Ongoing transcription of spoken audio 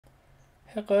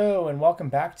Hello and welcome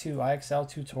back to IXL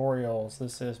tutorials.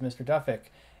 This is Mr.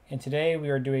 Duffick, and today we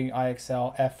are doing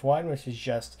IXL F1, which is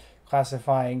just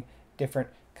classifying different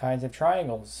kinds of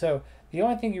triangles. So the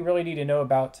only thing you really need to know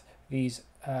about these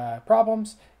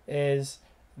problems is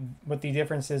what the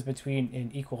difference is between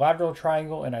an equilateral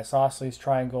triangle, an isosceles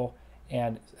triangle,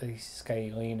 and a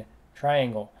scalene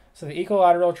triangle. So the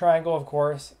equilateral triangle, of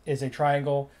course, is a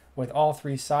triangle with all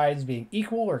three sides being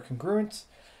equal or congruent.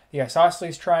 The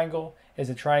isosceles triangle is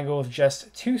a triangle with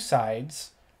just two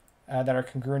sides that are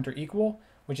congruent or equal,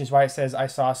 which is why it says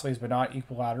isosceles but not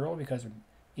equilateral, because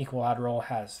equilateral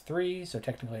has three, so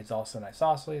technically it's also an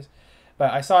isosceles.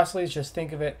 But isosceles, just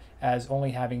think of it as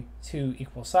only having two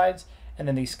equal sides, and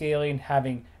then the scalene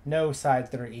having no sides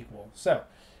that are equal. So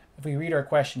if we read our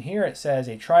question here, it says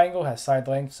a triangle has side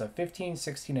lengths of 15,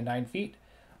 16, and 9 feet.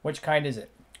 Which kind is it?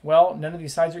 Well, none of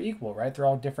these sides are equal, right? They're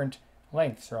all different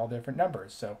lengths, they're all different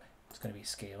numbers, so it's going to be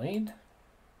scalene.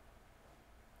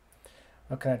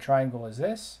 What kind of triangle is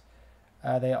this?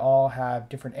 They all have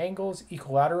different angles.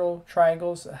 Equilateral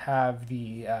triangles have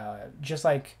the, just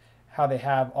like how they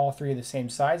have all three of the same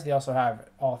sides, they also have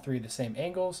all three of the same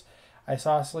angles.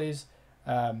 Isosceles,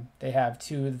 they have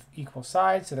two equal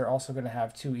sides, so they're also going to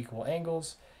have two equal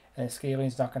angles. And scalene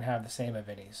is not going to have the same of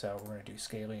any, so we're going to do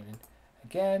scalene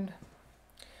again.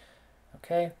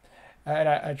 Okay. And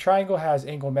a triangle has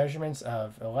angle measurements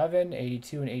of 11,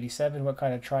 82, and 87. What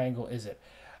kind of triangle is it?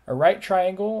 A right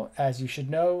triangle, as you should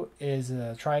know, is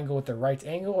a triangle with a right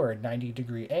angle or a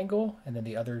 90-degree angle, and then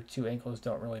the other two angles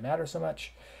don't really matter so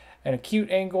much. An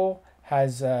acute angle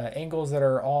has angles that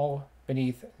are all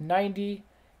beneath 90,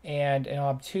 and an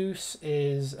obtuse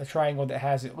is a triangle that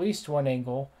has at least one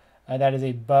angle that is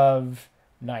above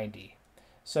 90.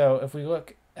 So if we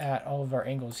look at all of our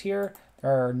angles here,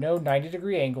 there are no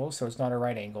 90-degree angles, so it's not a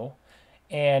right angle,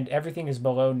 and everything is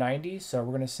below 90, so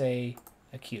we're going to say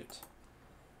acute.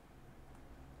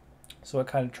 So what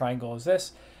kind of triangle is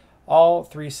this? All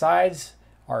three sides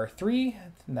are 3,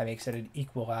 and that makes it an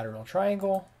equilateral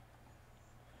triangle.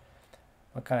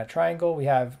 What kind of triangle? We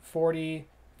have 40,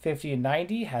 50, and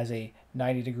 90 has a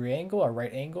 90-degree angle, a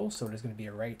right angle, so it is going to be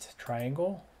a right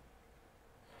triangle.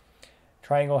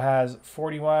 Triangle has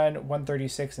 41,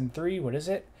 136, and 3. What is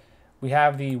it? We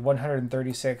have the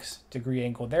 136-degree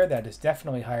angle there. That is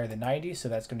definitely higher than 90, so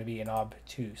that's going to be an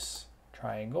obtuse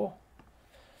triangle.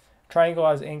 Triangle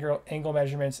has angle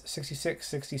measurements 66,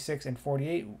 66, and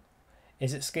 48.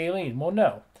 Is it scalene? Well,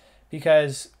 no,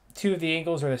 because two of the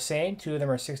angles are the same. Two of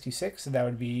them are 66, so that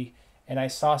would be an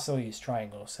isosceles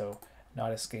triangle, so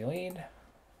not a scalene.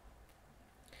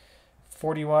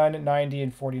 41, 90,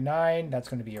 and 49, that's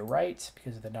going to be a right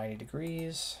because of the 90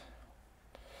 degrees.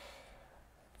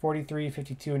 43,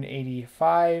 52, and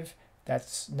 85,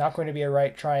 that's not going to be a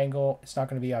right triangle. It's not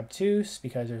going to be obtuse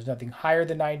because there's nothing higher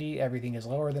than 90. Everything is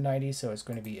lower than 90, so it's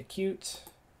going to be acute.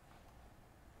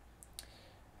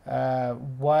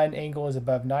 One angle is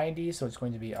above 90, so it's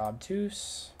going to be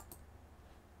obtuse.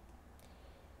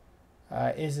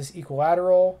 Is this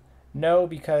equilateral? No,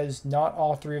 because not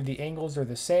all three of the angles are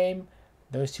the same.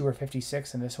 Those two are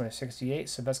 56 and this one is 68,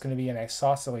 so that's going to be an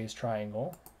isosceles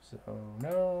triangle. So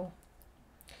no.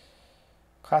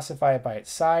 Classify it by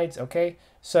its sides. Okay,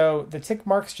 so the tick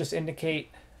marks just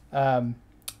indicate that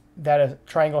a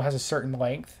triangle has a certain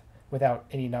length without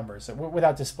any numbers,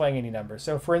 without displaying any numbers.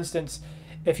 So for instance,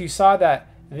 if you saw that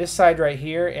this side right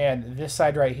here and this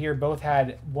side right here both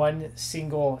had one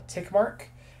single tick mark,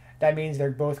 that means they're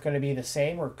both going to be the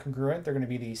same or congruent. They're going to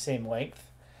be the same length.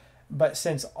 But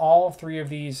since all three of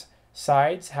these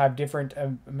sides have different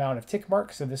amount of tick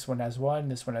marks, so this one has 1,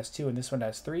 this one has 2, and this one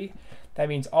has 3, that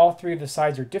means all three of the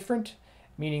sides are different,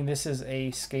 meaning this is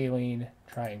a scalene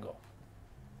triangle.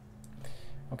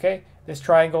 Okay, this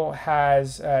triangle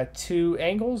has two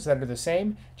angles that are the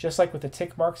same, just like with the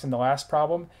tick marks in the last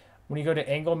problem. When you go to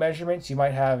angle measurements, you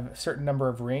might have a certain number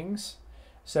of rings.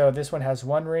 So this one has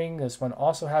 1 ring, this one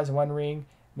also has 1 ring,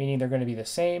 meaning they're going to be the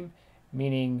same,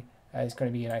 meaning it's going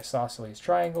to be an isosceles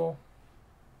triangle.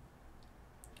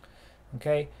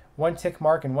 Okay, 1 tick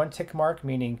mark and 1 tick mark,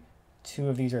 meaning two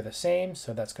of these are the same,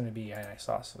 so that's going to be an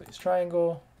isosceles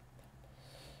triangle.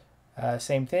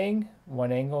 Same thing,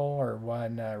 1 angle or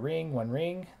 1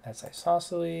 ring, that's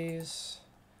isosceles.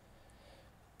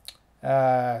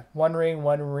 1 ring,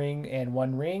 1 ring, and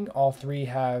 1 ring. All three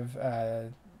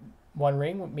have 1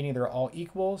 ring, meaning they're all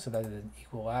equal, so that is an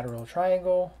equilateral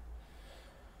triangle.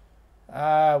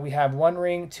 We have 1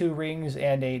 ring, 2 rings,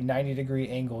 and a 90-degree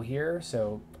angle here,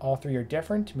 so all three are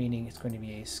different, meaning it's going to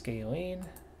be a scalene.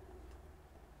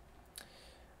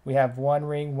 We have 1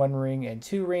 ring, and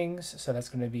 2 rings, so that's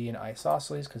going to be an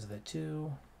isosceles because of the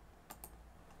 2.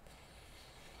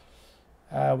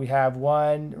 We have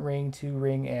 1 ring, 2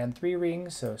 ring, and 3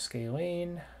 rings, so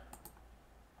scalene.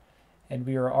 And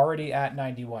we are already at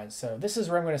 91. So this is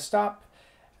where I'm going to stop.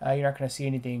 You're not going to see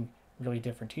anything really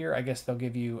different here. I guess they'll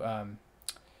give you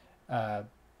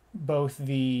both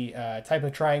the type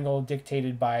of triangle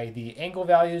dictated by the angle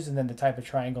values and then the type of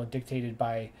triangle dictated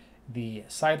by the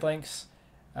side lengths.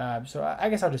 So I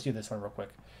guess I'll just do this one real quick.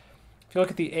 If you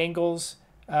look at the angles,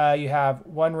 you have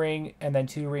 1 ring and then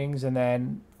 2 rings and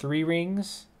then 3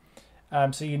 rings.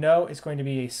 So you know it's going to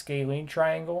be a scalene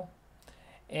triangle.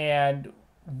 And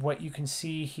what you can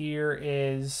see here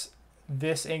is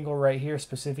this angle right here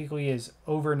specifically is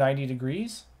over 90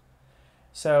 degrees.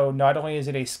 So not only is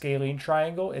it a scalene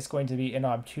triangle, it's going to be an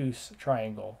obtuse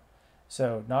triangle.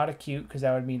 So not acute, because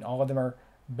that would mean all of them are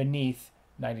beneath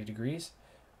 90 degrees.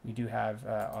 We do have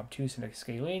obtuse and a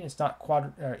scalene. It's not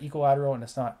equilateral, and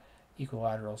it's not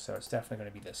equilateral, so it's definitely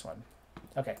going to be this one.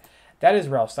 Okay, that is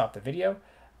where I'll stop the video.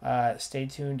 Stay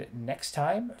tuned next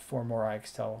time for more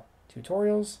IXL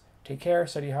tutorials. Take care,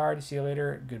 study hard, see you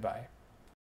later, goodbye.